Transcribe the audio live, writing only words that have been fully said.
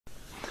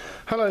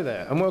Hello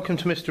there and welcome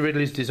to Mr.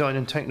 Ridley's Design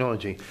and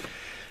Technology.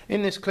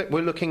 In this clip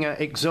we're looking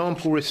at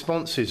example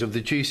responses of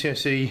the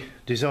GCSE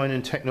Design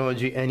and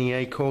Technology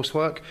NEA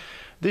coursework.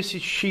 This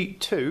is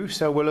sheet 2,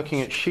 so we're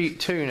looking at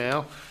sheet 2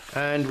 now,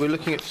 and we're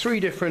looking at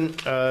 3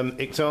 different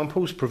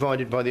examples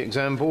provided by the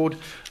exam board.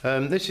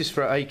 This is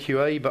for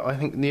AQA, but I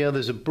think the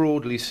others are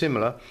broadly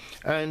similar.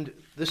 And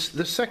the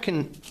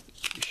second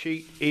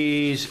sheet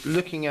is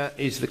looking at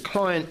the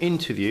client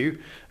interview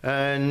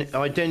and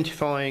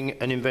identifying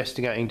and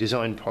investigating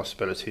design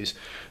possibilities.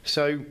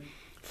 So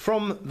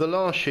from the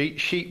last sheet,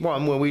 sheet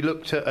 1, where we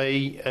looked at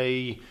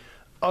a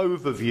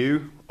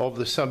overview of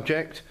the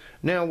subject,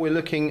 now we're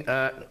looking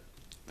at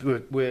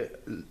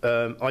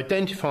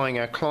identifying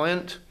our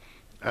client,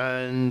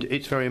 and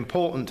it's very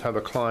important to have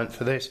a client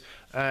for this,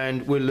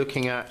 and we're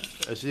looking at,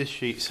 as this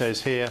sheet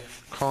says here,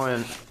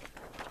 client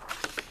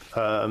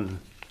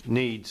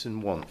needs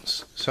and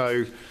wants.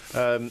 So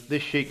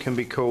this sheet can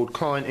be called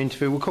client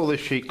interview. We'll call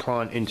this sheet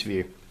client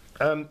interview.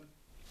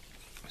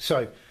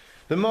 So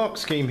the mark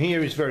scheme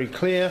here is very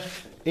clear.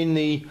 In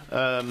the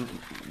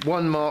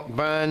 1 mark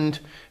band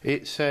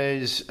it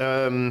says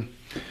an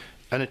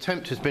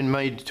attempt has been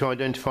made to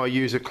identify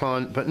user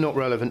client but not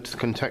relevant to the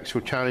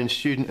contextual challenge.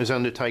 Student has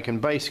undertaken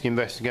basic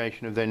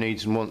investigation of their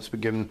needs and wants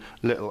but given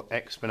little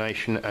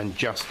explanation and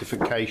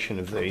justification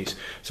of these.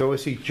 So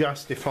obviously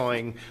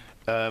justifying,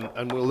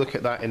 and we'll look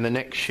at that in the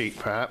next sheet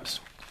perhaps.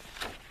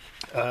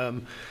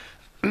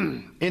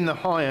 In the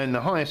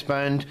highest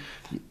band,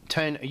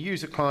 10, a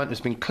user client has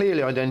been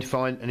clearly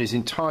identified and is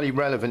entirely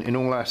relevant in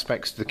all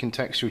aspects of the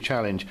contextual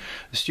challenge.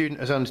 The student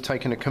has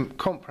undertaken a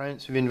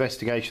comprehensive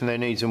investigation of their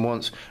needs and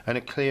wants and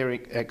a clear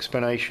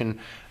explanation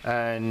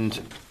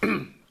and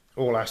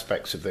all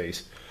aspects of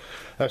these.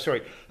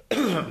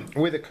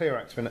 With a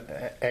clear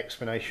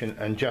explanation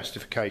and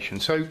justification.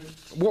 So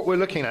what we're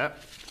looking at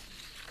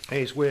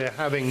is we're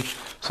having,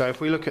 so if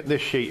we look at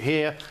this sheet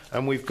here,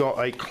 and we've got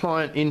a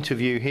client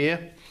interview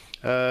here.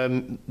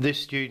 This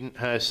student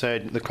has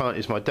said, the client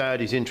is my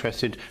dad, he's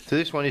interested. So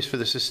this one is for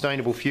the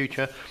sustainable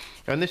future,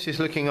 and this is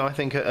looking, I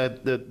think,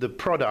 at the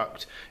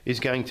product is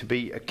going to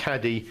be a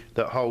caddy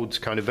that holds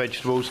kind of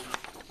vegetables.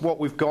 What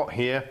we've got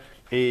here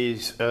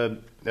is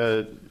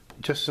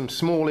just some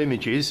small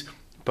images,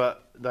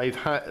 but they've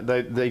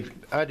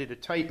added a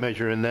tape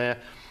measure in there,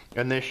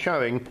 and they're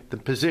showing the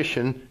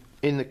position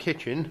in the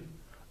kitchen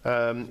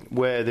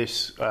where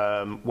this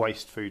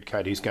waste food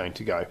caddy is going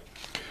to go.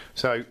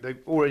 So they've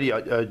already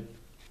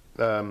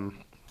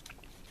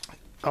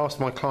asked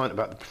my client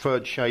about the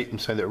preferred shape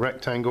and say that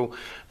rectangle.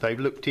 They've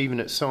looked even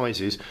at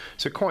sizes.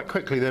 So quite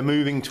quickly they're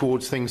moving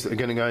towards things that are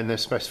going to go in their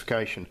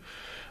specification.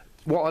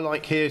 What I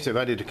like here is they've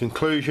added a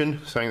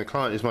conclusion saying the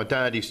client is my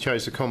dad, he's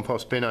chose the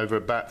compost bin over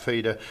a bat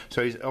feeder.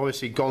 So he's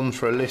obviously gone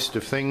for a list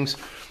of things.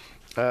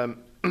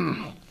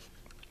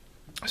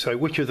 So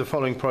which of the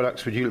following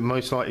products would you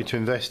most likely to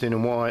invest in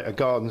and why? A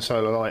garden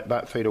solar light,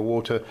 bat feeder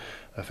water,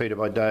 a feeder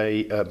by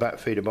day, bat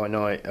feeder by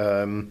night,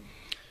 an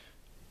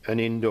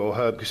indoor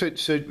herb,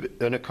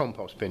 and a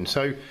compost bin.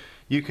 So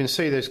you can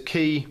see there's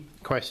key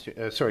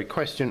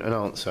question and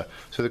answer.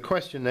 So the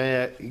question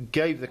there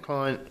gave the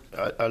client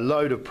a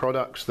load of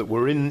products that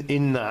were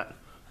in that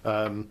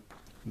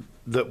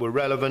that were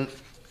relevant,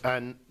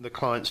 and the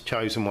client's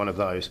chosen one of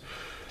those.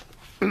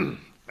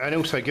 And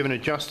also given a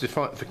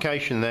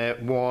justification there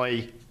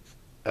why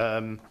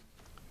would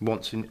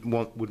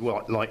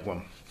like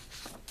one.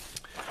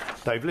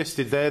 They've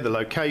listed there the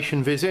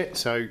location visit,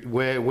 so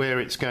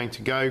where it's going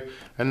to go,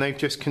 and they've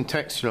just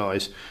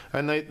contextualised.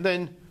 And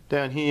then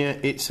down here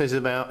it says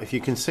about, if you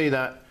can see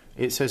that,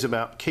 it says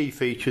about key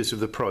features of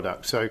the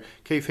product. So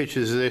key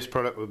features of this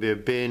product would be a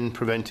bin,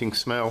 preventing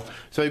smell.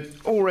 So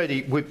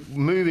already we're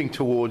moving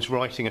towards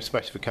writing a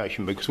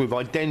specification because we've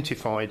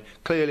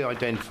clearly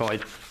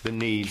identified the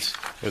needs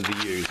of the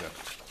user.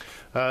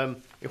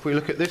 If we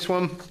look at this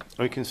one,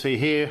 we can see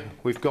here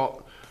we've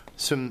got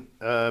some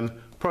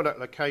product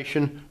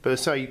location, but I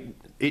say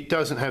it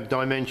doesn't have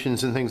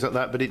dimensions and things like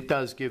that, but it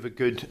does give a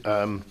good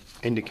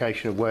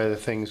indication of where the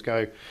things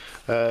go.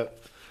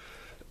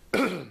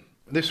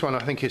 This one I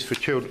think is for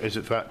children, is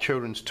about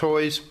children's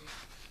toys.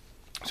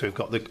 So we've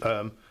got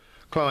the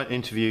client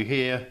interview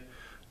here.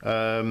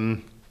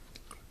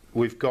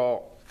 We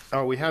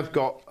have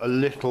got a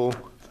little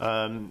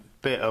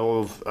bit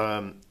of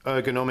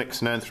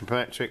ergonomics and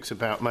anthropometrics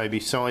about maybe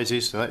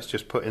sizes, so that's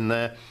just put in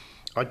there.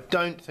 I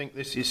don't think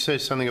it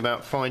says something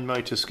about fine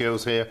motor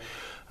skills here.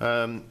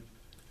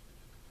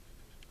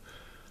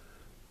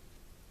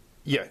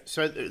 Yeah,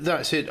 so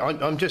that's it.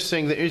 I'm just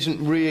saying there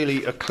isn't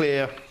really a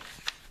clear,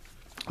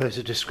 there's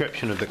a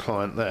description of the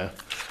client there.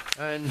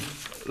 And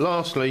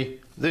lastly,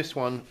 this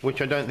one,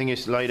 which I don't think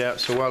is laid out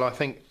so well. I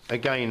think,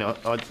 again,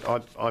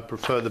 I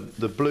prefer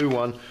the blue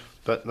one,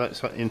 but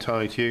that's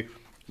entirely to you.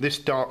 This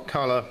dark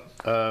colour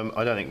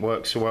I don't think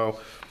works so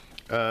well.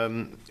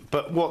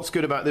 But what's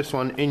good about this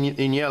one,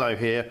 in yellow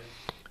here,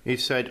 he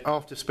said,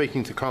 after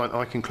speaking to the client,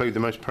 I conclude the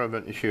most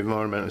prevalent issue of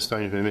environmental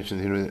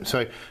sustainability emissions.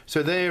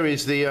 So there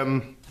is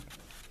the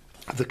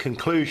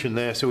conclusion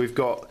there. So we've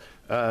got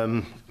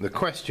the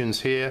questions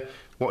here.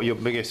 what are your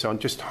biggest? I'll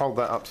just hold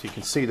that up so you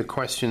can see the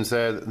questions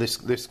there that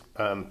this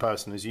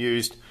person has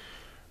used.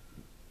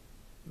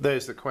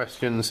 There's the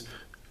questions,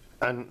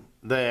 and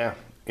there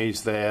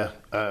is their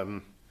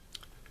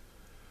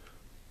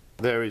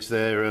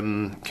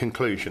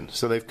conclusion.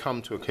 So they've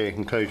come to a clear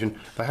conclusion.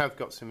 They have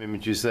got some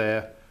images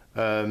there.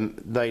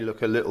 They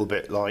look a little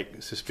bit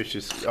like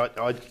suspicious.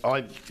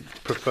 I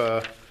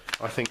prefer,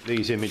 I think,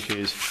 these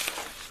images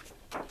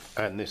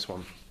and this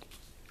one.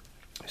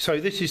 So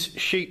this is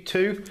sheet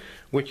 2,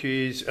 which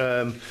is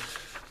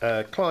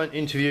client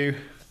interview,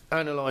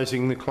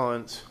 analysing the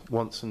client's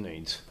wants and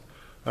needs.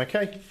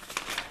 Okay,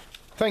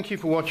 thank you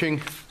for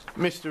watching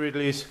Mr.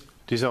 Ridley's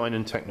Design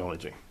and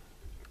Technology.